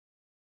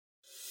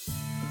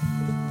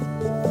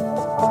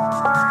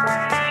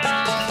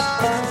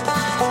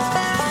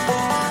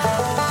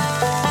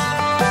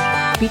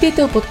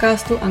Vítejte u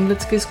podcastu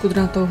Anglicky s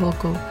kudrnatou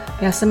holkou.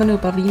 Já se jmenuji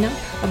Pavlína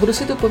a budu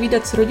si tu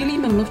povídat s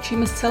rodilými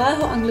mluvčími z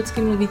celého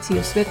anglicky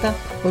mluvícího světa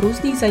o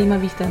různých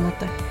zajímavých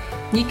tématech.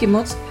 Díky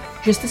moc,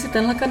 že jste si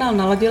tenhle kanál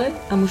naladili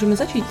a můžeme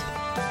začít.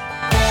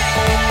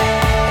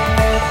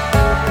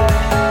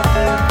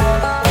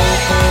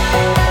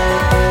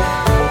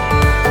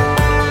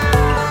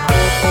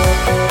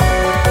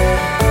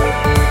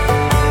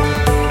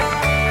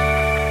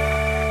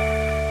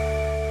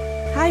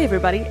 Hi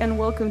everybody and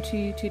welcome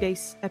to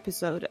today's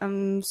episode.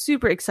 I'm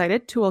super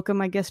excited to welcome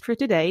my guest for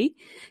today,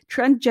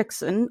 Trent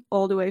Jackson,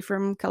 all the way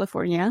from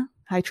California.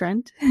 Hi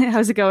Trent,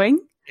 how's it going?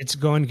 It's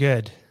going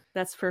good.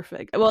 That's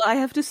perfect. Well, I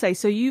have to say,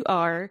 so you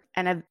are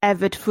an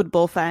avid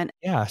football fan.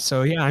 Yeah,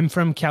 I'm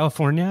from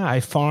California. I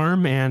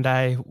farm and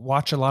I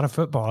watch a lot of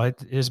football.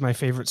 It is my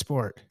favorite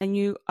sport. And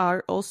you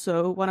are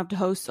also one of the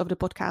hosts of the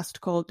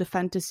podcast called The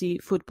Fantasy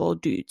Football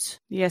Dudes.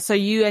 Yeah, so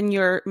you and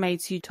your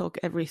mates, you talk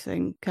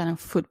everything kind of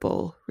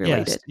football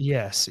related.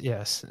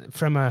 Yes.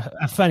 From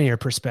a funnier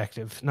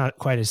perspective, not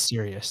quite as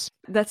serious.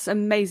 That's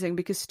amazing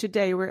because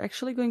today we're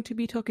actually going to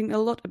be talking a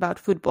lot about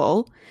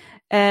football.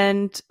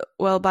 And,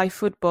 well, by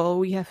football,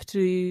 we have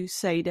to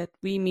say that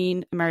we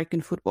mean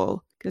American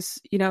football. Because,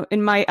 you know,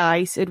 in my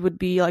eyes, it would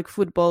be like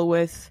football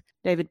with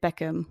David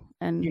Beckham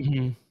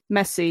and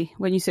Messi.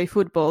 When you say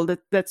football,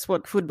 that's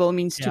what football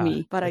means to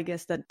me. But I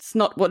guess that's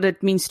not what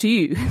it means to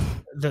you.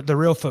 The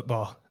real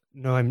football.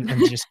 No, I'm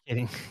just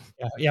kidding.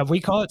 Yeah, we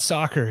call it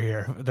soccer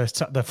here,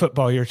 the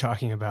football you're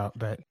talking about.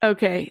 But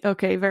Okay,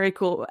 very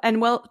cool.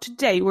 And, well,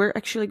 today we're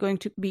actually going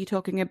to be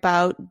talking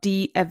about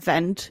the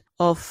event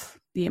of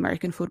the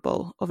American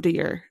football of the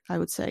year, I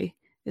would say.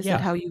 Is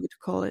that how you would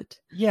call it?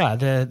 Yeah,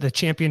 the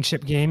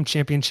championship game,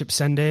 Championship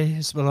Sunday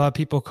is what a lot of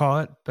people call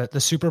it. But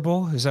the Super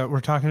Bowl, is that what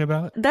we're talking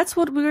about? That's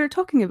what we were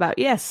talking about,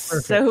 yes.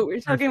 Perfect. So we're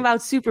talking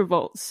about Super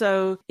Bowl.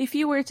 So if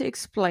you were to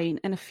explain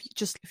in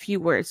just a few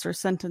words or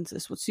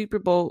sentences what Super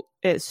Bowl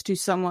is to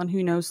someone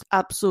who knows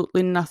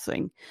absolutely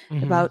nothing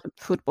about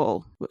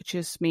football, which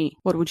is me,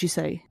 what would you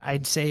say?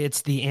 I'd say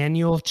it's the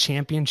annual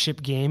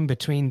championship game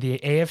between the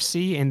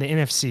AFC and the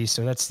NFC.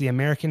 So that's the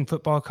American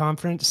Football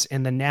Conference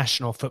and the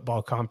National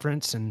Football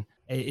Conference. And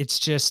it's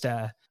just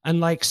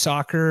unlike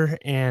soccer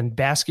and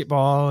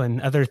basketball and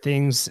other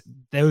things,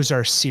 those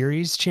are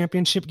series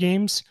championship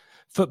games.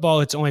 Football,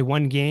 it's only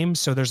one game,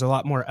 so there's a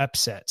lot more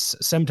upsets.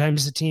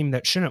 Sometimes the team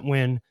that shouldn't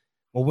win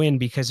will win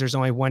because there's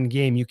only one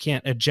game. You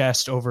can't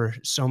adjust over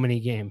so many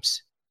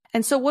games.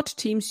 And so what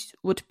teams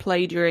would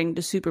play during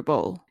the Super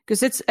Bowl?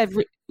 Because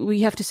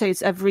we have to say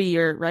it's every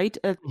year, right?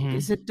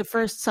 Is it the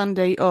first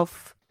Sunday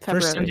of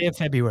February? First Sunday of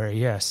February,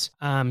 yes.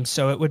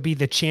 So it would be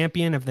the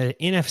champion of the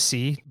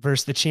NFC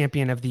versus the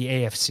champion of the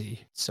AFC.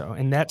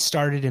 And that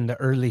started in the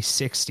early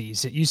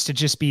 60s. It used to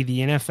just be the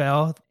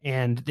NFL,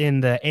 and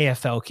then the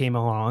AFL came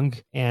along,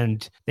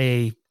 and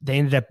they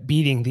ended up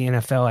beating the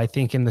NFL, I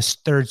think, in the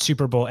third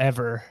Super Bowl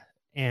ever.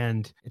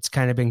 And it's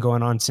kind of been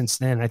going on since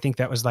then. I think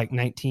that was like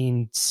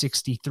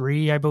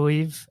 1963, I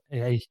believe.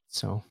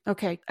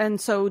 Okay. And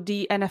so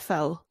the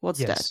NFL, what's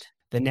that?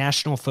 The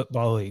National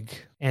Football League.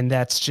 And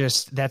that's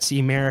the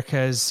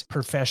America's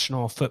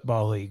professional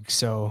football league.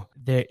 So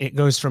it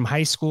goes from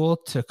high school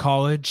to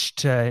college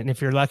and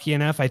if you're lucky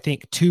enough, I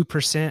think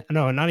 2%,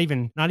 no, not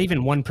even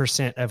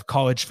 1% of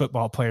college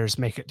football players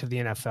make it to the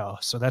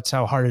NFL. So that's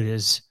how hard it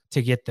is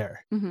to get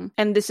there. Mm-hmm.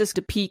 And this is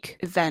the peak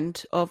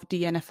event of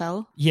the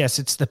NFL? Yes,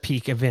 it's the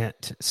peak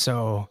event.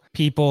 So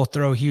people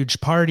throw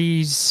huge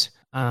parties,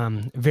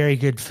 very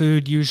good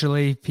food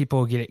usually.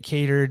 People get it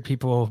catered,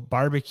 people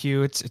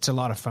barbecue. It's a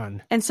lot of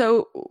fun. And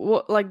so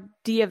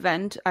the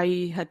event,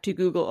 I had to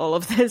Google all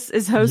of this,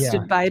 is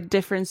hosted by a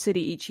different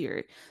city each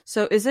year.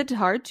 So is it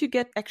hard to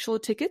get actual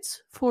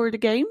tickets for the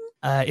game?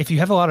 If you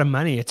have a lot of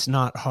money, it's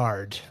not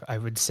hard, I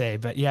would say.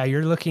 But yeah,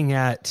 you're looking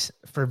at,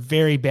 for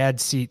very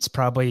bad seats,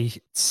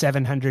 probably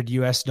 $700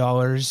 US.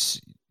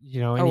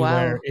 Anywhere.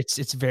 Wow.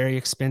 It's very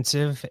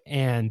expensive,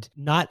 and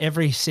not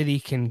every city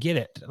can get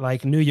it.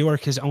 Like New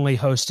York has only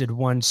hosted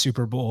one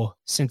Super Bowl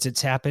since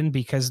it's happened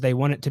because they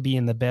want it to be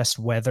in the best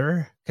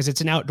weather, because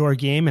it's an outdoor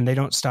game and they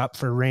don't stop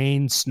for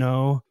rain,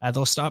 snow.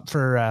 They'll stop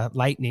for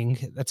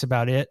lightning. That's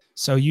about it.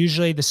 So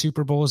usually the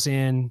Super Bowl's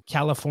in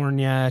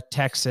California,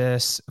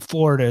 Texas,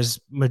 Florida's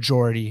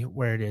majority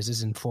where it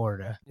is in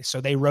Florida.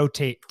 So they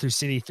rotate through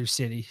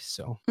city.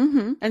 So.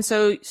 Mm-hmm. And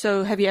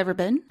so have you ever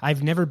been?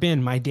 I've never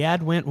been. My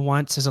dad went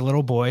once as a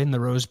little boy in the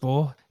Rose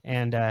Bowl.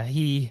 And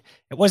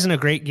it wasn't a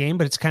great game,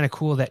 but it's kind of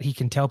cool that he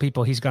can tell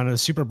people he's gone to the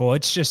Super Bowl.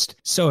 It's just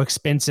so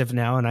expensive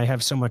now, and I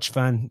have so much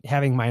fun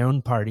having my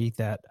own party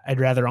that I'd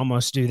rather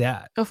almost do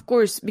that. Of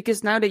course,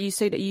 because now that you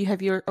say that you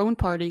have your own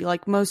party,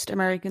 like most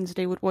Americans,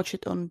 they would watch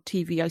it on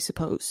TV, I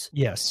suppose.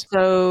 Yes.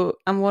 So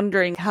I'm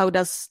wondering, how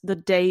does the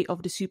day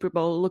of the Super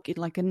Bowl look in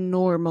like a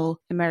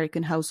normal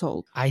American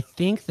household? I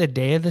think the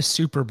day of the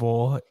Super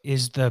Bowl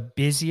is the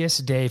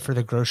busiest day for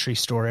the grocery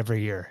store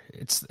every year.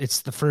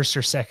 It's the first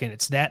or second.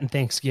 It's that and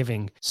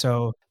Thanksgiving.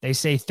 So they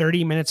say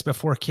 30 minutes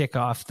before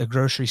kickoff, the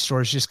grocery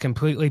store is just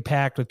completely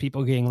packed with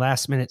people getting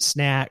last minute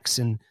snacks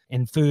and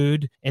and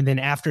food. And then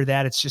after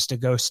that, it's just a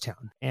ghost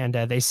town. And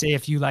they say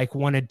if you like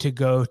wanted to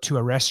go to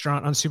a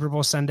restaurant on Super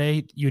Bowl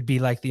Sunday, you'd be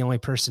like the only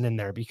person in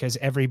there because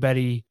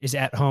everybody is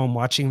at home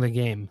watching the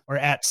game or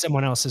at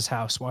someone else's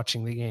house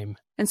watching the game.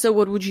 And so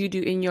what would you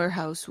do in your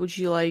house? Would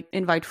you like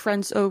invite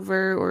friends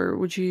over or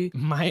would you?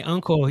 My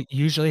uncle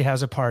usually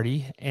has a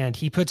party and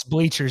he puts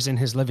bleachers in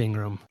his living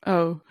room.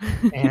 Oh.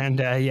 And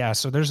yeah,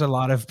 so there's a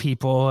lot of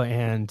people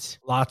and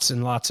lots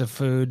of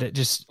food,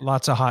 just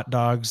lots of hot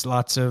dogs,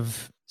 lots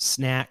of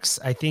snacks.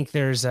 I think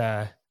there's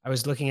I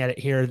was looking at it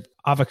here,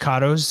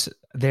 avocados.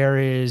 There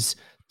is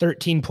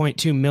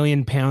 13.2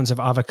 million pounds of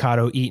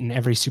avocado eaten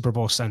every Super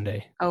Bowl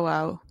Sunday. Oh,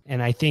 wow.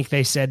 And I think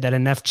they said that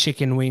enough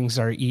chicken wings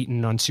are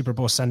eaten on Super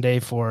Bowl Sunday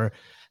for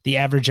the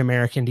average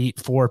American to eat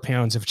 4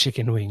 pounds of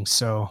chicken wings.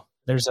 So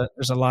there's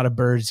a lot of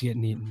birds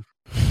getting eaten.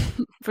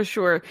 For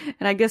sure.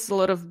 And I guess a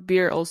lot of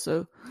beer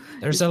also.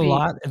 There's a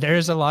lot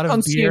of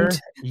consumed. Beer.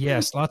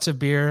 Yes, lots of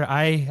beer.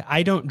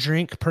 I don't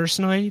drink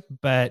personally,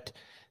 but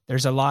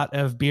there's a lot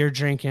of beer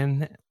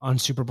drinking on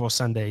Super Bowl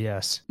Sunday,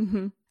 yes.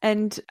 Mm-hmm.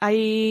 And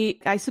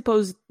I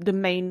suppose the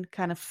main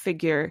kind of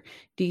figure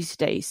these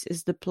days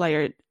is the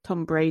player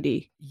Tom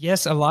Brady.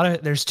 Yes,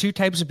 there's two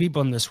types of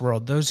people in this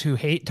world, those who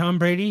hate Tom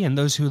Brady and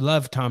those who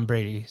love Tom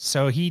Brady.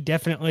 So he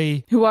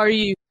definitely... Who are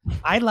you?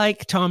 I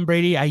like Tom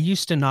Brady. I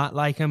used to not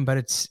like him,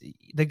 but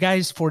the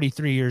guy's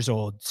 43 years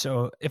old.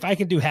 So if I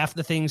can do half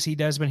the things he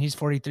does when he's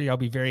 43, I'll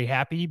be very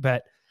happy.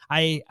 But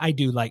I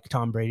do like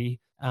Tom Brady.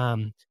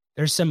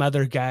 There's some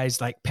other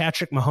guys like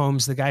Patrick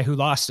Mahomes, the guy who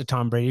lost to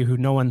Tom Brady, who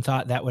no one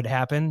thought that would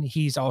happen.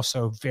 He's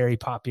also very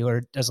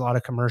popular, does a lot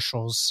of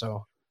commercials.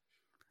 So,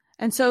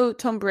 and so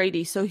Tom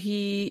Brady, so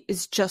he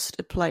is just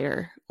a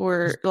player,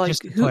 or like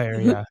just a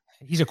player, yeah.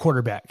 He's a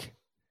quarterback.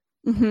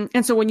 Mm-hmm.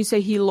 And so when you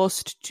say he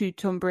lost to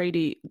Tom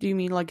Brady, do you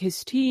mean like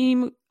his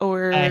team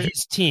or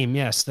his team?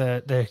 Yes,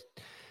 the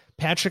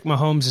Patrick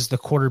Mahomes is the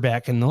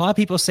quarterback, and a lot of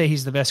people say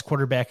he's the best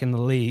quarterback in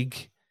the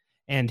league,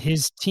 and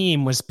his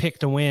team was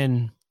picked to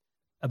win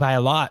by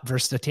a lot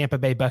versus the Tampa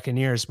Bay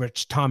Buccaneers,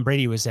 which Tom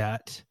Brady was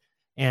at.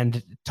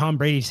 And Tom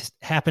Brady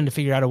happened to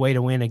figure out a way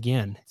to win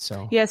again.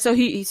 So yeah, so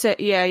he said,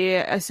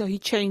 yeah. So he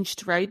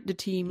changed, right? The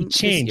team he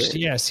changed.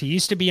 Yes, he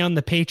used to be on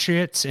the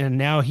Patriots, and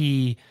now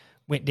he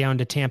went down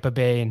to Tampa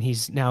Bay, and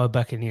he's now a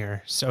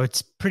Buccaneer. So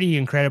it's pretty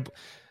incredible.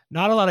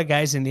 Not a lot of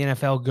guys in the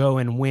NFL go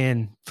and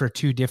win for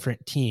two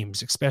different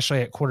teams,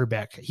 especially at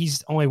quarterback.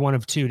 He's only one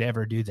of two to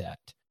ever do that.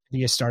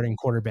 Be a starting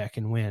quarterback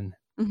and win.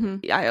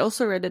 Mm-hmm. I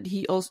also read that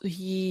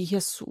he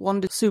has won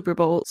the Super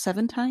Bowl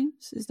 7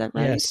 times. Is that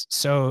right? Yes.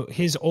 So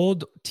his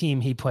old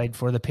team he played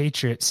for, the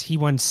Patriots, he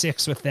won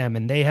 6 with them,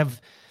 and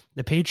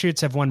the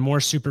Patriots have won more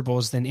Super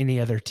Bowls than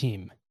any other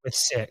team with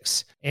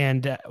 6.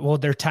 And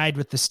they're tied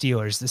with the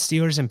Steelers. The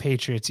Steelers and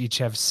Patriots each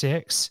have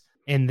 6,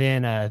 and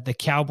then the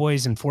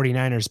Cowboys and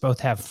 49ers both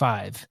have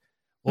 5.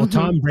 Well, mm-hmm.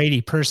 Tom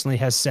Brady personally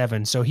has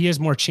 7, so he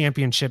has more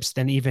championships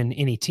than even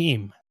any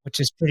team, which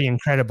is pretty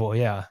incredible.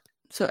 Yeah.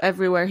 So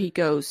everywhere he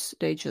goes,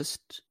 they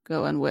just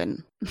go and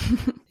win.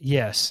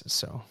 Yes.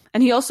 So,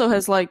 and he also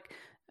has like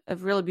a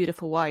really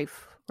beautiful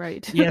wife,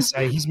 right? Yes,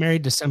 he's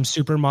married to some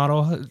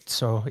supermodel.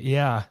 So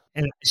yeah,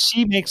 and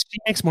she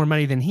makes more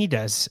money than he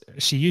does.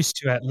 She used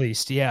to, at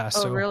least. Yeah.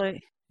 Oh, so,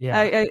 really?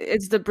 Yeah.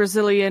 It's the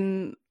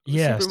Brazilian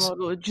yes.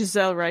 supermodel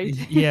Giselle, right?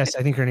 Yes,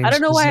 I think her name. I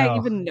don't know Giselle. why I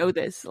even know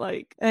this.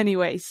 Like,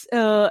 anyways,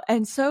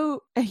 and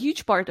so a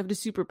huge part of the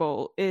Super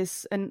Bowl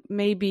is, and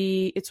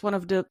maybe it's one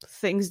of the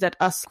things that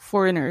us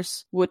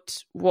foreigners would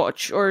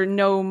watch or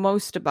know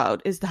most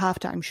about, is the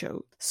halftime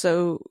show.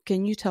 So,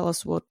 can you tell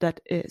us what that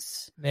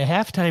is? The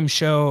halftime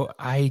show,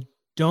 I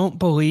don't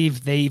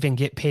believe they even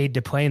get paid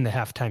to play in the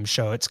halftime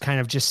show. It's kind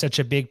of just such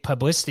a big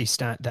publicity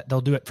stunt that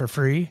they'll do it for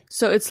free.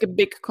 So it's a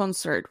big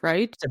concert,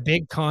 right? It's a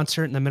big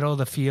concert in the middle of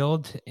the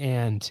field,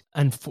 and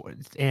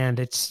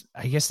it's,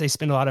 I guess they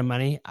spend a lot of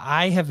money.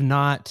 I have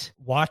not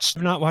watched a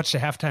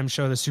halftime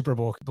show of the Super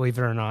Bowl, believe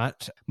it or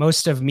not.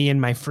 Most of me and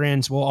my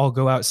friends will all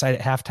go outside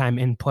at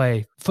halftime and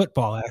play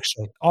football,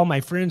 actually. All my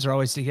friends are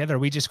always together.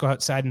 We just go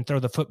outside and throw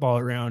the football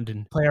around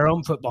and play our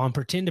own football and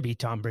pretend to be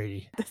Tom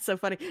Brady. That's so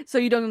funny. So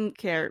you don't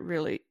care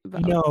really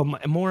about No,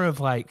 more of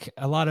like,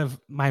 a lot of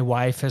my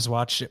wife has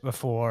watched it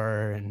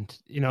before, and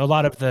a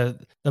lot of the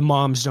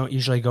moms don't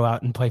usually go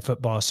out and play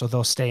football, so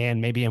they'll stay in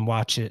maybe and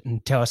watch it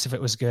and tell us if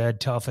it was good,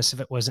 tell us if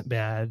it wasn't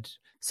bad.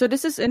 So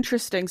this is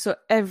interesting. So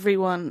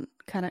everyone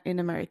kind of in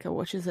America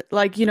watches it.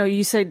 Like,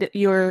 you said that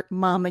your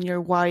mom and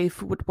your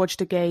wife would watch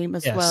the game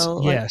as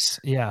well. Yes,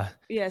 yeah.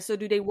 Yeah, so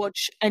do they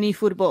watch any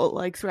football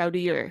like throughout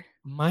the year?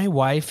 My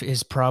wife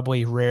is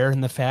probably rare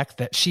in the fact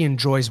that she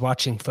enjoys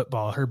watching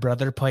football. Her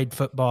brother played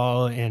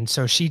football, and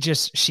so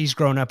she's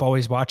grown up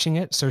always watching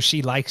it, so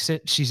she likes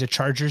it. She's a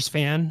Chargers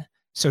fan,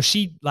 so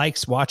she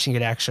likes watching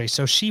it, actually.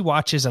 So she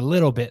watches a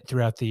little bit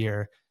throughout the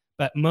year,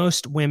 but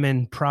most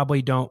women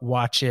probably don't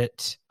watch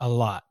it a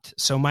lot.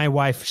 So my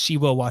wife, she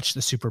will watch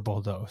the Super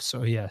Bowl, though.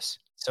 So yes.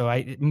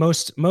 So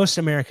most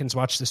Americans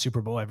watch the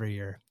Super Bowl every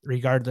year,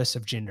 regardless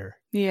of gender.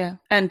 Yeah,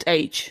 and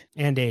age.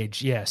 And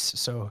age, yes.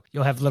 So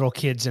you'll have little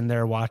kids in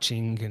there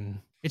watching, and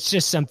It's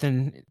just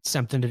something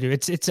to do.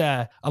 It's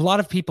a lot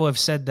of people have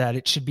said that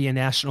it should be a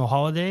national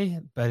holiday,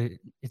 but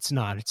it's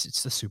not.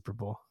 It's the Super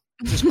Bowl.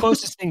 It's the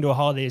closest thing to a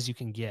holiday as you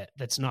can get.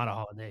 That's not a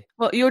holiday.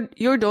 Well,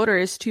 your daughter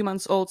is 2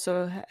 months old,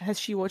 so has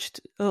she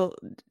watched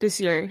this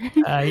year?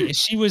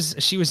 She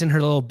was in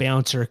her little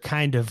bouncer,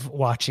 kind of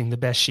watching the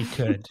best she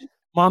could.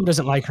 Mom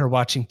doesn't like her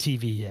watching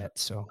TV yet,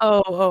 so.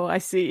 Oh, I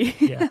see.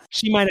 Yeah,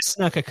 she might have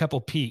snuck a couple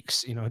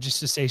peeks, just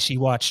to say she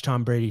watched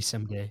Tom Brady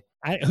someday.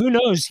 Who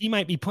knows? He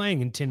might be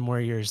playing in 10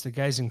 more years. The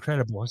guy's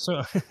incredible.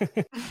 So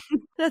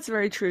that's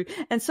very true.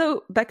 And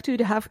so back to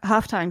the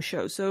halftime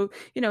show. So,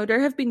 there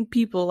have been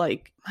people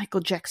like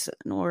Michael Jackson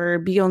or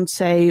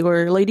Beyonce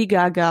or Lady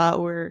Gaga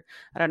or,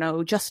 I don't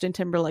know, Justin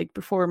Timberlake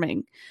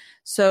performing.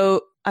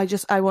 So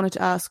I wanted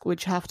to ask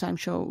which halftime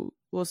show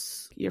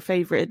was your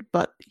favorite,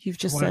 but you've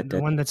just said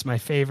the one that's my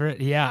favorite.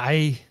 Yeah,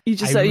 you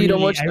just said you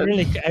don't watch them.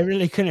 I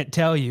really couldn't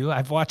tell you.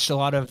 I've watched a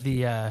lot of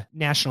the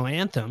national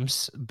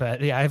anthems,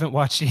 but I haven't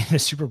watched any of the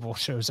Super Bowl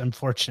shows,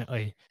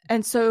 unfortunately.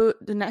 And so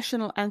the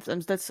national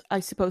anthems, that's I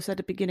suppose at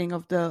the beginning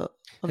of the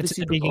Super Bowl. It's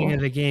the beginning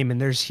of the game,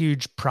 and there's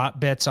huge prop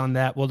bets on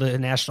that. Will the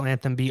national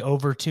anthem be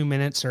over 2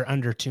 minutes or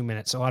under 2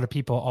 minutes? A lot of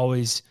people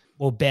always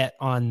will bet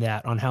on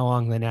that, on how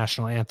long the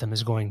national anthem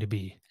is going to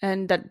be.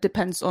 And that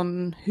depends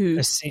on who?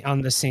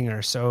 On the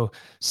singer. So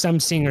some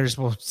singers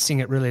will sing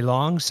it really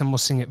long. Some will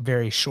sing it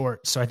very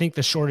short. So I think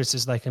the shortest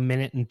is like 1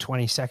 minute and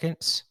 20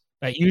 seconds.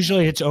 But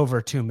usually it's over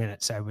 2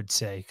 minutes, I would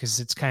say, because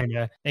it's kind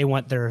of, they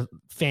want their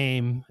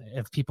fame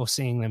of people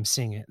seeing them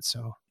sing it.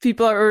 So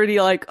people are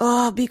already like,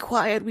 oh, be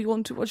quiet. We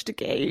want to watch the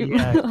game.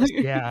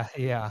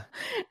 Yeah.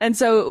 And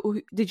so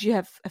did you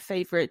have a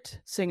favorite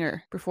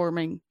singer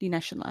performing the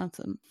national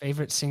anthem?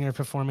 Favorite singer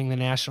performing the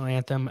national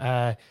anthem?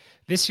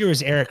 This year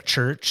was Eric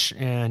Church,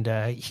 and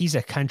he's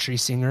a country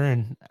singer,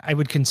 and I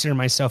would consider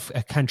myself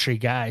a country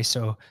guy.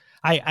 So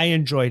I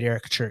enjoyed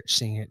Eric Church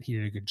singing it. He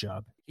did a good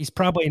job. He's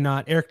probably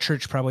not, Eric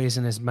Church probably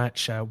isn't as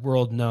much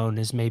world known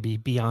as maybe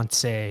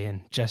Beyonce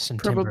and Justin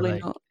Timberlake. Probably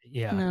not.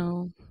 Yeah.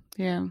 No.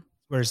 Yeah.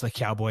 Wears the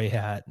cowboy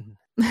hat.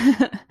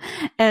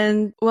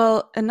 And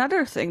well,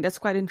 another thing that's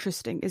quite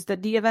interesting is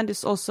that the event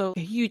is also a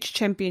huge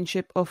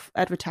championship of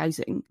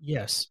advertising.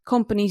 Yes.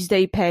 Companies,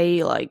 they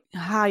pay like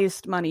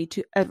highest money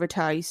to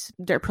advertise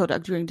their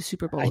product during the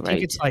Super Bowl, I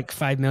think it's like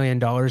 $5 million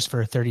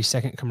for a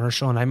 30-second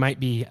commercial, and I might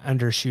be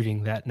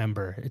undershooting that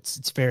number.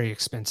 It's very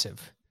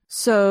expensive.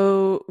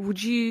 So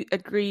would you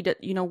agree that,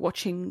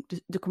 watching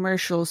the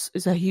commercials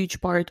is a huge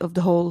part of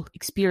the whole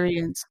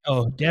experience?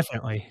 Oh,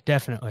 definitely.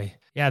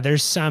 Yeah,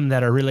 there's some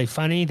that are really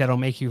funny that'll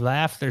make you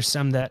laugh. There's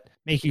some that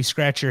make you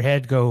scratch your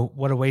head, go,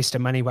 what a waste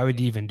of money. Why would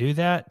you even do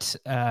that?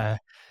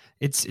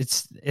 That's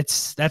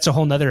a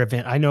whole nother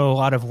event. I know a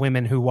lot of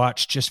women who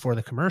watch just for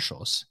the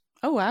commercials.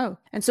 Oh, wow.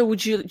 And so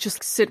would you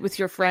just sit with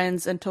your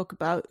friends and talk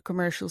about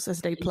commercials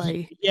as they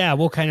play? Yeah,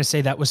 we'll kind of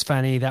say that was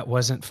funny, that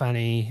wasn't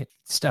funny,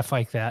 stuff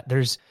like that.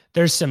 There's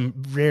some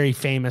very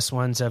famous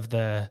ones of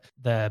the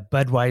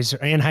Budweiser,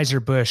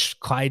 Anheuser-Busch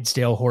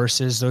Clydesdale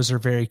horses. Those are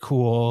very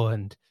cool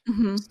and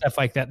stuff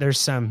like that. There's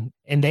some,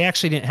 and they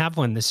actually didn't have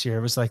one this year.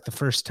 It was like the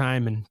first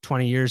time in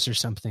 20 years or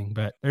something,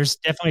 but there's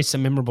definitely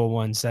some memorable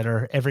ones that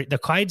are the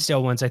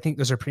Clydesdale ones. I think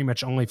those are pretty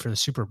much only for the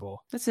Super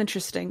Bowl. That's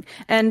interesting.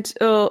 And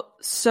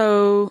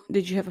so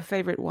did you have a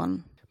favorite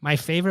one? My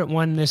favorite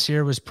one this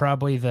year was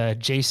probably the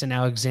Jason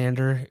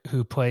Alexander,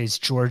 who plays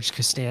George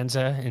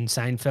Costanza in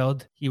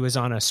Seinfeld. He was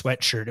on a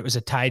sweatshirt. It was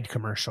a Tide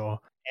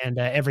commercial. And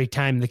every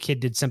time the kid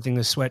did something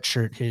to the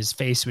sweatshirt, his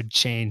face would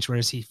change,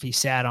 whereas if he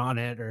sat on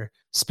it or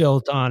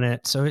spilled on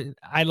it. So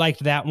I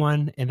liked that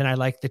one. And then I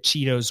liked the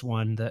Cheetos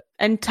one.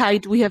 And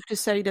Tide, we have to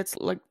say that's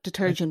like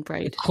detergent,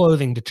 right?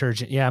 Clothing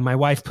detergent. Yeah, my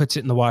wife puts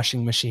it in the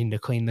washing machine to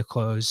clean the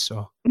clothes.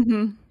 So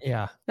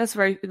yeah. That's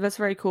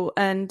very cool.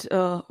 And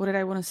what did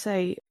I want to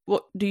say?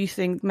 What do you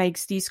think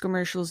makes these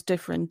commercials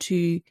different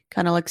to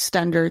kind of like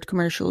standard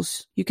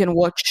commercials you can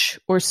watch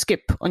or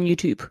skip on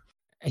YouTube?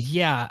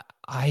 Yeah,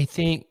 I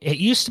think it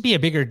used to be a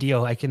bigger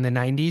deal like in the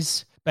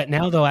 90s, but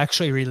now they'll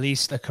actually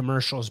release the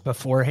commercials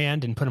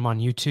beforehand and put them on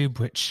YouTube,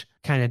 which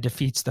kind of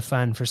defeats the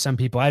fun for some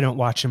people. I don't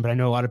watch them, but I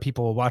know a lot of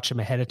people will watch them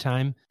ahead of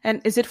time.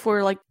 And is it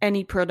for like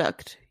any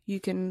product you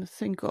can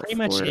think of? Pretty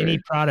much any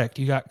product.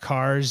 You got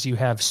cars, you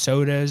have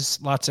sodas,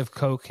 lots of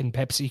Coke and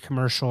Pepsi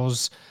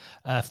commercials,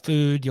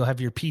 food, you'll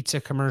have your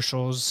pizza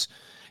commercials,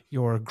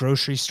 your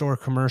grocery store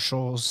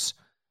commercials.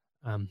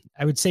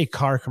 I would say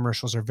car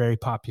commercials are very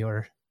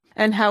popular.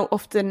 And how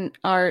often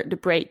are the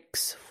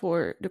breaks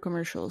for the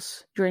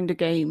commercials during the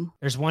game?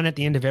 There's one at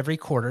the end of every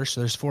quarter. So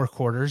there's 4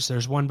 quarters.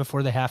 There's one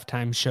before the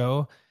halftime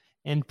show.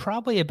 And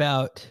probably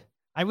about,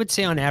 I would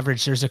say on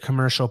average, there's a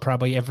commercial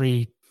probably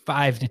every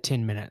 5 to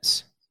 10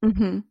 minutes.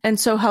 Mm-hmm. And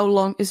so how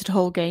long is the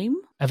whole game?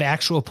 Of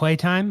actual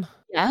playtime?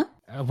 Yeah.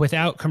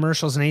 Without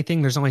commercials and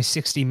anything, there's only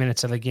 60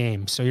 minutes of a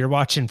game. So you're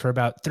watching for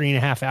about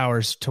 3.5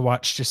 hours to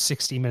watch just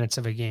 60 minutes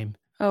of a game.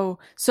 Oh,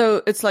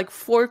 so it's like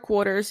 4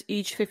 quarters,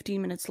 each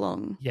 15 minutes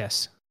long.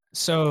 Yes.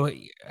 So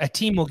a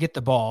team will get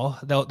the ball.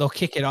 They'll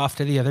kick it off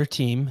to the other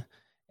team,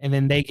 and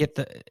then they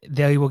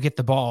will get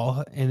the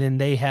ball, and then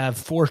they have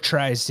 4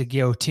 tries to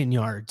go 10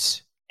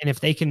 yards. And if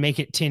they can make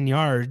it 10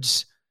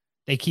 yards,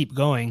 they keep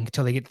going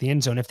until they get to the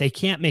end zone. If they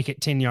can't make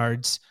it 10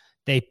 yards,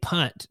 they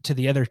punt to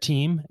the other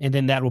team, and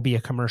then that will be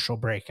a commercial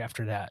break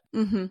after that.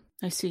 Mm-hmm.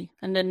 I see.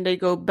 And then they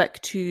go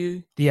back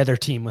to the other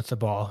team with the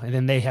ball, and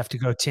then they have to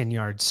go 10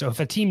 yards. So if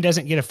a team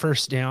doesn't get a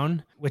first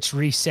down, which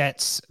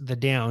resets the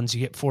downs, you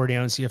get 4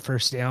 downs, you get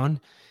first down,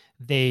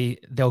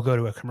 they'll go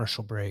to a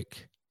commercial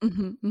break.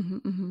 Mm-hmm, mm-hmm,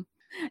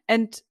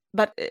 mm-hmm.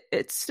 But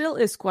it still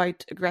is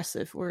quite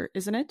aggressive, or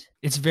isn't it?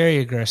 It's very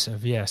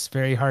aggressive, yes.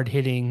 Very hard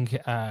hitting,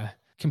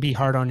 can be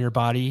hard on your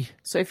body.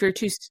 So if you're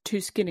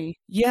too skinny.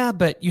 Yeah,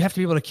 but you have to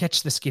be able to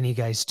catch the skinny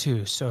guys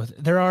too. So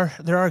there are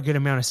a good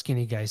amount of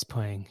skinny guys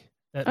playing.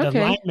 The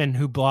linemen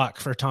who block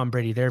for Tom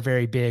Brady, they're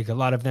very big. A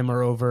lot of them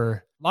are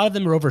over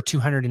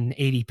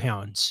 280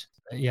 pounds.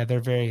 Yeah, they're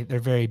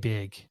very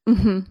big.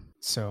 Mm-hmm.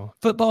 So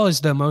football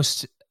is the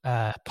most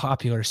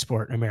popular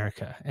sport in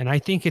America. And I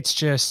think it's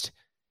just,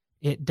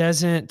 it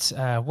doesn't,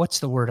 what's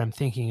the word I'm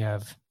thinking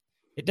of?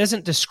 It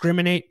doesn't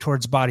discriminate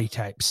towards body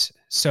types.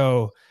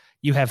 So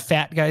you have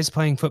fat guys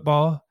playing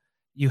football.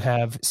 You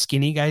have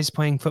skinny guys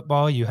playing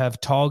football. You have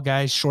tall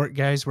guys, short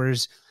guys.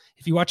 Whereas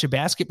if you watch a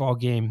basketball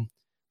game,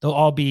 they'll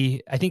all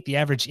be, I think the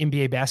average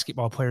NBA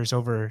basketball player is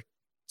over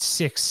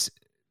 6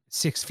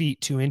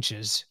 feet 2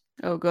 inches.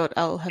 Oh God,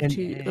 I'll have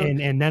to. And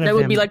none of them. That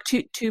would be like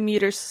 2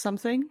 meters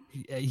something.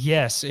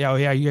 Yes. Oh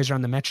yeah. You guys are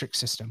on the metric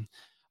system.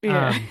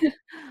 Yeah.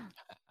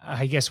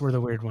 I guess we're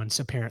the weird ones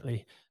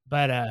apparently,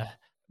 but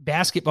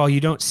basketball, you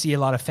don't see a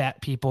lot of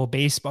fat people.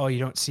 Baseball, you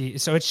don't see.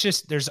 So it's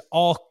just, there's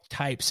all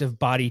types of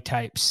body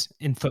types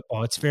in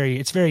football. It's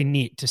very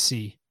neat to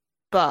see.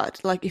 But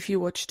like, if you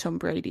watch Tom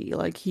Brady,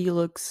 like he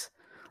looks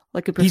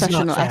like a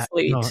professional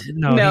athlete.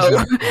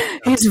 No.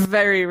 He's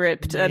very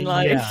ripped and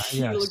like he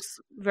yes. looks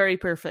very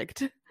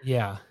perfect.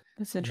 Yeah.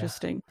 That's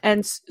interesting. Yeah.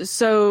 And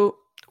so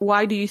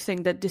why do you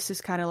think that this is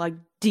kind of like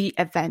the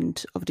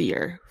event of the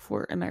year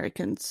for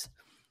Americans?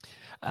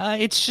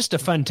 It's just a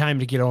fun time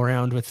to get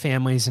around with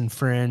families and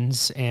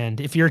friends. And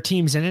if your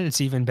team's in it,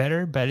 it's even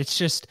better. But it's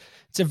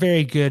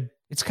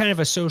it's kind of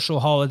a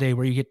social holiday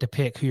where you get to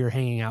pick who you're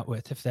hanging out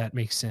with, if that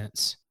makes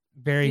sense.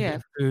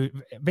 Good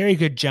food, very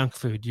good junk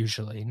food,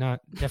 usually.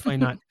 Definitely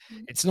not.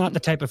 It's not the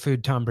type of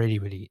food Tom Brady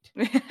would eat.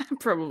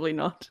 Probably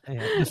not.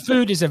 Yeah, the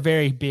food is a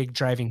very big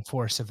driving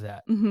force of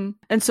that. Mm-hmm.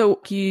 And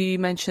so you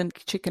mentioned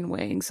chicken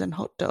wings and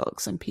hot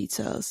dogs and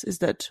pizzas. Is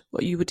that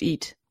what you would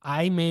eat?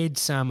 I made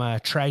some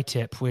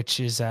tri-tip, which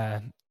is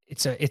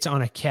it's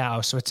on a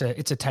cow, so it's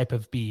a type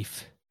of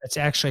beef. It's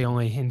actually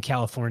only in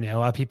California. A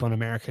lot of people in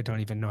America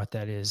don't even know what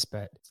that is,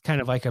 but it's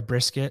kind of like a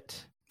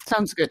brisket.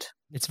 Sounds good.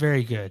 It's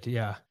very good,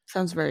 yeah.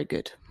 Sounds very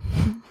good.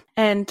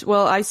 And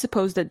well, I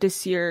suppose that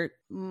this year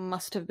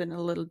must have been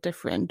a little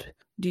different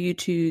due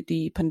to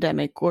the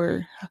pandemic,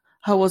 or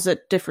how was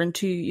it different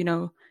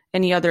to,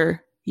 any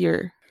other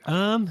year?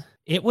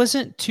 It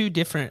wasn't too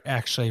different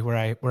actually where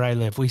I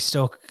live. We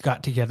still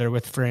got together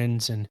with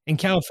friends, and in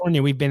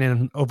California we've been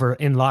in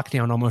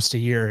lockdown almost a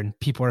year, and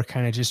people are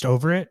kind of just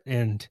over it,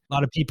 and a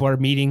lot of people are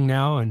meeting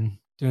now and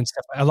doing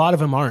stuff. A lot of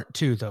them aren't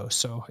too though.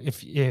 So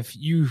if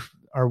you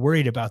are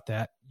worried about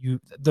that,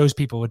 those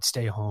people would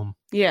stay home.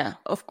 Yeah,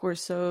 of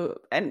course. So,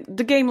 and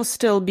the game was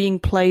still being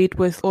played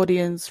with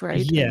audience,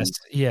 right?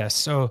 Yes.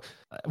 So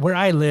where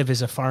I live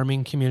is a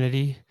farming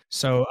community.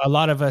 So a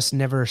lot of us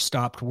never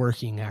stopped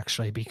working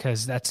actually,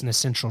 because that's an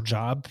essential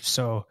job.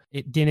 So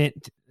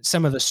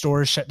some of the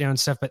stores shut down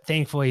stuff, but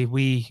thankfully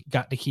we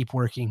got to keep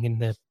working in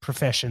the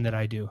profession that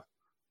I do.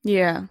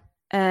 Yeah.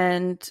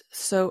 And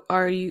so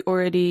are you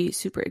already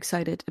super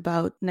excited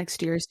about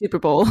next year's Super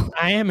Bowl?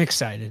 I am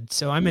excited.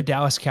 So I'm a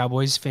Dallas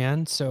Cowboys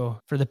fan. So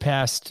for the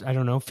past,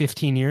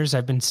 15 years,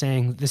 I've been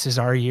saying this is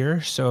our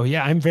year. So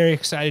yeah, I'm very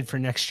excited for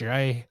next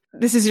year.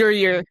 This is your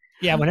year.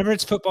 Yeah, whenever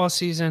it's football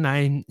season,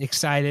 I'm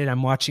excited.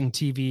 I'm watching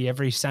TV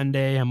every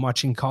Sunday. I'm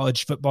watching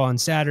college football on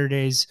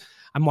Saturdays.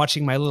 I'm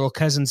watching my little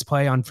cousins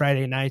play on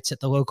Friday nights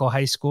at the local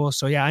high school.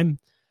 So yeah,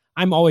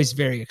 I'm always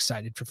very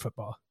excited for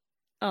football.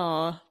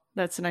 Oh,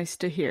 that's nice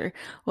to hear.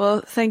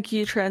 Well, thank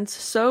you, Trent,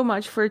 so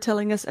much for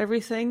telling us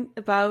everything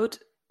about,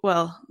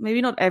 well,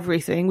 maybe not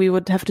everything. We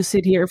would have to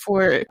sit here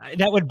for...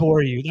 That would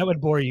bore you. That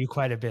would bore you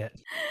quite a bit.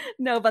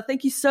 No, but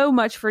thank you so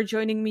much for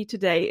joining me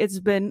today. It's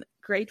been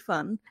great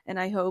fun, and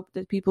I hope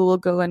that people will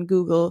go and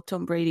Google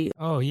Tom Brady.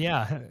 Oh,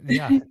 yeah.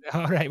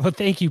 All right. Well,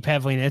 thank you,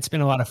 Pavlina. It's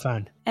been a lot of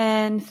fun.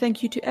 And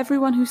thank you to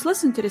everyone who's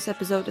listened to this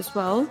episode as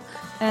well.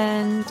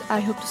 And I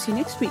hope to see you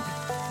next week.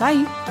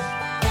 Bye.